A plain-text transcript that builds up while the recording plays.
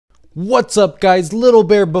What's up guys, Little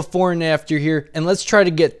Bear before and after here, and let's try to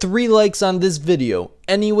get 3 likes on this video.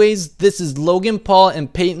 Anyways, this is Logan Paul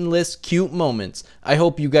and Peyton list cute moments. I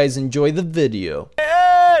hope you guys enjoy the video.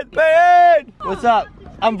 Peyton! What's up?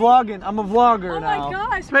 I'm vlogging. I'm a vlogger now. Oh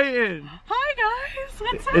my gosh. Peyton. Hi guys.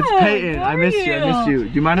 What's up? It's Peyton. I miss you. I miss you.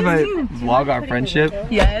 Do you mind if I vlog our friendship?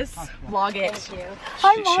 Yes. Vlog it.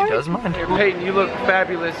 Hi, Mark. She does mind. Peyton, you look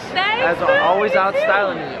fabulous. Thanks, As always out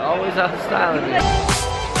styling me. Always out styling me.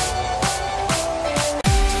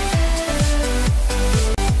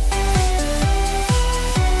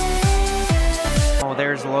 Oh,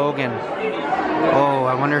 there's Logan. Oh,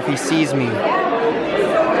 I wonder if he sees me.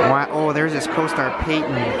 Oh, there's his co-star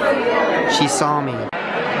Peyton. She saw me.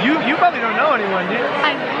 You probably don't know anyone, do you?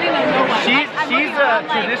 I really don't know one. She's a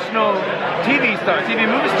traditional TV star, TV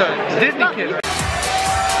movie star, Disney kid.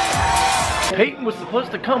 Peyton was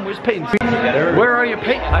supposed to come. Where's Peyton? Where are you,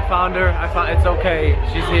 Peyton? I found her. It's okay.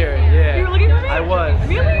 She's here. Yeah. You were looking for me? I was.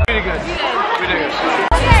 Really? Pretty good. Pretty good.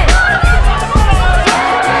 Okay.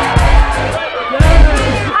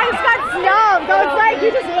 I just got snubbed. I was like,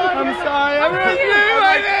 you just. I'm sorry. I'm really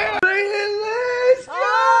Let's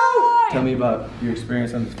go. Tell me about your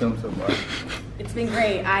experience on this film so far. It's been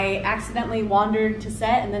great. I accidentally wandered to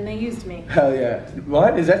set and then they used me. Hell yeah.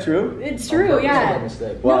 What? Is that true? It's true, yeah.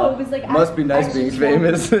 Wow. No, it was like must be nice being just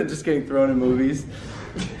famous. Just getting thrown in movies.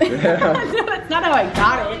 No, that's not how I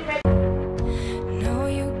got it. No,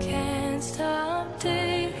 you can't stop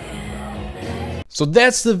taking. So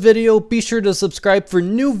that's the video. Be sure to subscribe for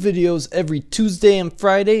new videos every Tuesday and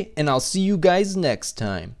Friday, and I'll see you guys next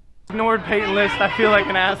time. Ignored Peyton list. I feel like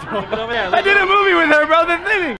an asshole. I did a movie with her, bro. The thing.